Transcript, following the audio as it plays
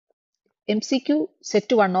MCQ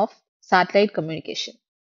set 1 of satellite communication.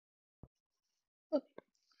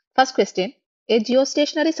 First question. A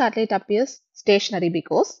geostationary satellite appears stationary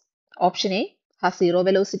because option A has zero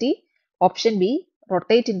velocity, option B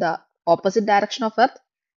rotate in the opposite direction of Earth,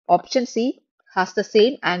 option C has the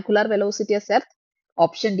same angular velocity as Earth,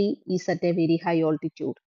 option D is at a very high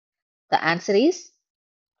altitude. The answer is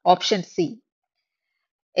option C.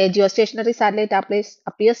 A geostationary satellite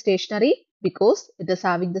appears stationary because it is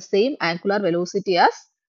having the same angular velocity as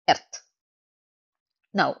Earth.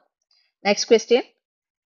 Now, next question.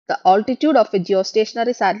 The altitude of a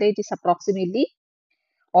geostationary satellite is approximately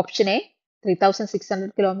option A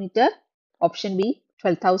 3600 km, option B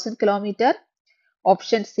 12,000 km,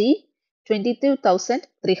 option C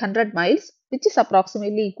 22,300 miles, which is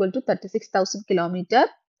approximately equal to 36,000 km,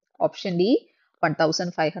 option D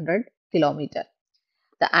 1,500 km.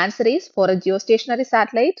 The answer is for a geostationary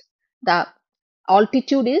satellite, the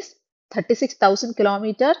altitude is 36,000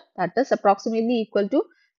 km, that is approximately equal to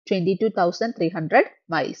 22,300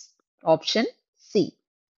 miles. Option C.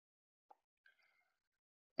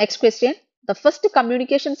 Next question. The first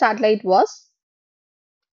communication satellite was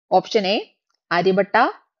option A, Aryabhatta,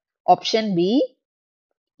 option B,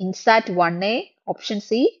 INSAT 1A, option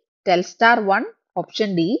C, Telstar 1,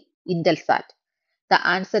 option D, Intelsat. The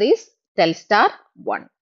answer is Telstar 1.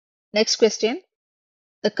 Next question.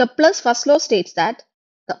 The Kepler's first law states that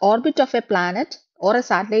the orbit of a planet or a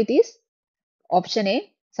satellite is option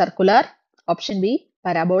A, circular, option B,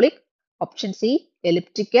 parabolic, option C,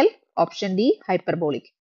 elliptical, option D, hyperbolic.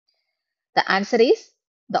 The answer is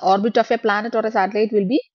the orbit of a planet or a satellite will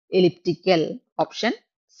be elliptical, option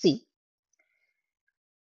C.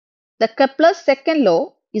 The Kepler's second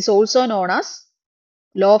law is also known as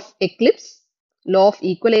law of eclipse, law of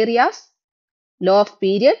equal areas, law of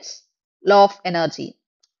periods, law of energy.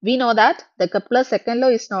 We know that the Kepler's second law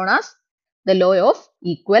is known as the law of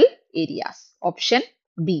equal areas, option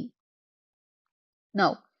B.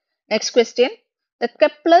 Now, next question. The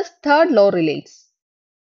Kepler's third law relates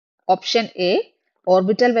option A,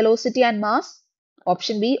 orbital velocity and mass,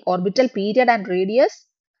 option B, orbital period and radius,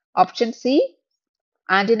 option C,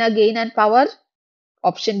 antenna gain and power,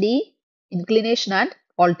 option D, inclination and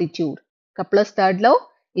altitude. Kepler's third law,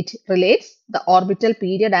 it relates the orbital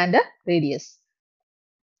period and radius.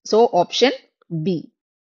 So, option B.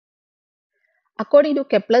 According to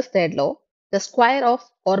Kepler's third law, the square of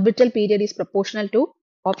orbital period is proportional to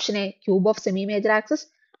option A, cube of semi-major axis,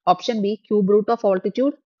 option B, cube root of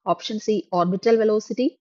altitude, option C, orbital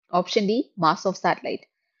velocity, option D, mass of satellite.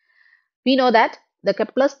 We know that the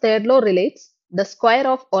Kepler's third law relates the square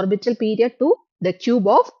of orbital period to the cube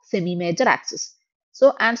of semi-major axis.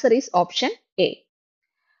 So, answer is option A.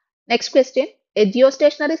 Next question. A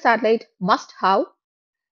geostationary satellite must have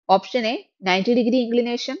option A, 90-degree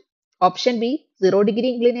inclination, option B,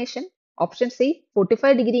 0-degree inclination, option C,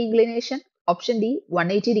 45-degree inclination, option D,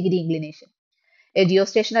 180-degree inclination. A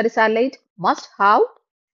geostationary satellite must have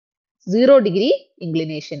 0-degree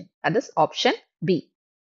inclination. That is option B.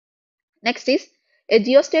 Next is a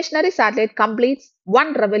geostationary satellite completes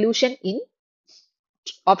one revolution in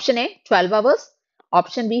option A 12 hours,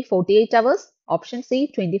 option B 48 hours, option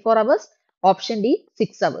C 24 hours, option D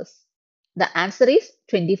 6 hours. The answer is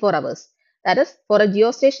 24 hours. That is for a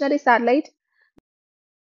geostationary satellite.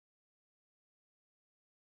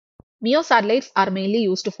 MEO satellites are mainly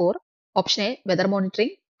used for option A weather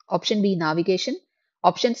monitoring, option B navigation,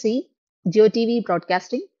 option C GeoTV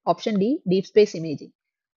broadcasting, option D deep space imaging.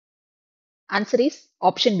 Answer is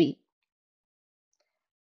option B.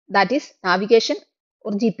 That is navigation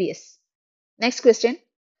or GPS. Next question.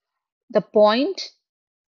 The point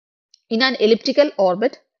in an elliptical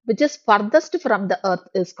orbit which is farthest from the Earth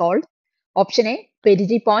is called option A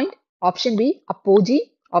perigee point, option B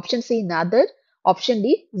apogee, option C nadir, option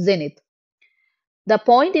D zenith. The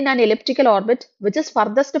point in an elliptical orbit which is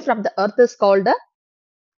farthest from the Earth is called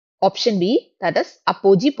option B, that is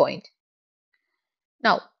apogee point.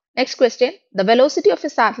 Now, next question. The velocity of a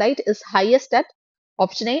satellite is highest at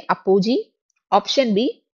option A apogee, option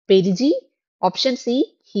B perigee, option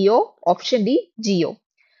C heo, option D geo.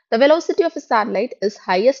 The velocity of a satellite is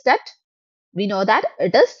highest at, we know that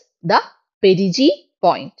it is the perigee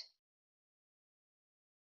point.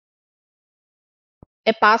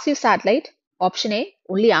 A passive satellite, option A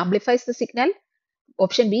only amplifies the signal,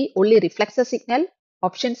 option B only reflects the signal,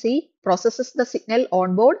 option C processes the signal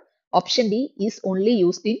on board, option D is only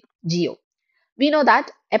used in geo. We know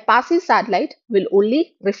that a passive satellite will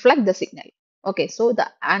only reflect the signal. Okay, so the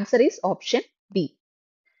answer is option B.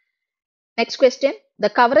 Next question. The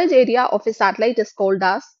coverage area of a satellite is called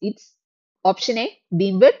as its option A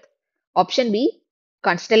beam width, option B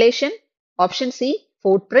constellation, Option C,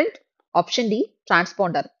 footprint. Option D,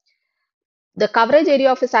 transponder. The coverage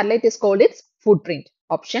area of a satellite is called its footprint.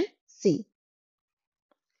 Option C.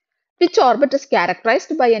 Which orbit is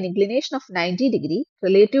characterized by an inclination of 90 degree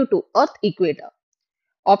relative to Earth equator?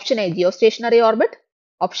 Option A, geostationary orbit.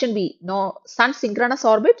 Option B, no sun synchronous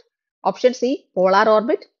orbit. Option C, polar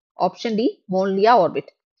orbit. Option D, Molniya orbit.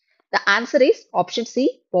 The answer is option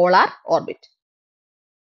C, polar orbit.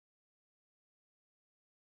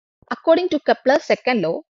 According to Kepler's second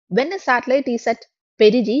law, when a satellite is at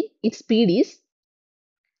perigee, its speed is,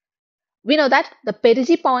 we know that the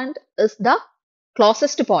perigee point is the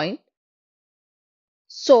closest point.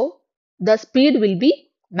 So the speed will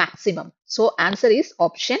be maximum. So answer is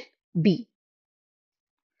option B.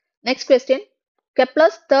 Next question.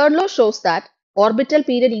 Kepler's third law shows that orbital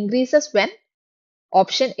period increases when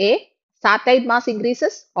option A, satellite mass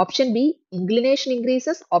increases. Option B, inclination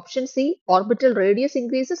increases. Option C, orbital radius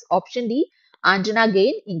increases. Option D, antenna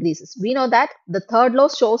gain increases. We know that the third law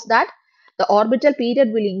shows that the orbital period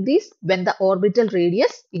will increase when the orbital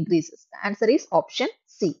radius increases. The answer is option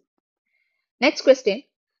C. Next question.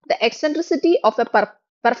 The eccentricity of a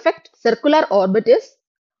perfect circular orbit is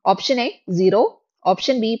option A 0,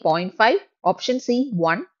 option B 0.5, option C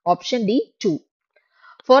 1, option D 2.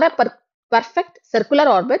 For a perfect circular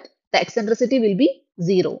orbit, the eccentricity will be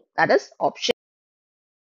 0. That is option.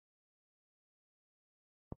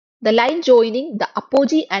 The line joining the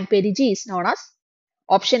apogee and perigee is known as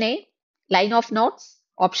option A, line of knots,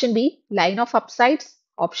 option B, line of upsides,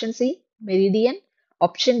 option C, meridian,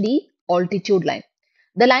 option D, altitude line.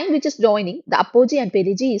 The line which is joining the apogee and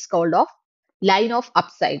perigee is called of line of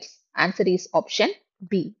upsides. Answer is option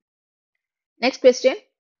B. Next question.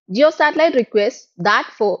 Geosatellite requires dash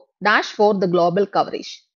for the global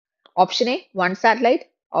coverage. Option A, 1 satellite.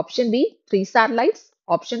 Option B, 3 satellites.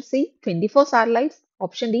 Option C, 24 satellites.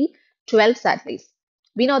 Option D, 12 satellites.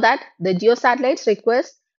 We know that the geosatellites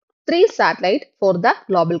requires 3 satellites for the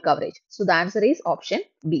global coverage. So the answer is option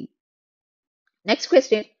B. Next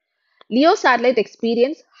question. LEO satellite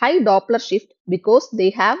experience high Doppler shift because they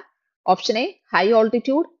have option A, high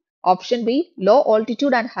altitude. Option B, low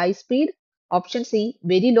altitude and high speed. Option C,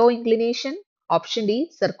 very low inclination. Option D,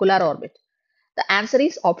 circular orbit. The answer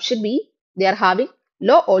is option B. They are having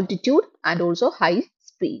low altitude and also high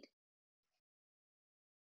speed.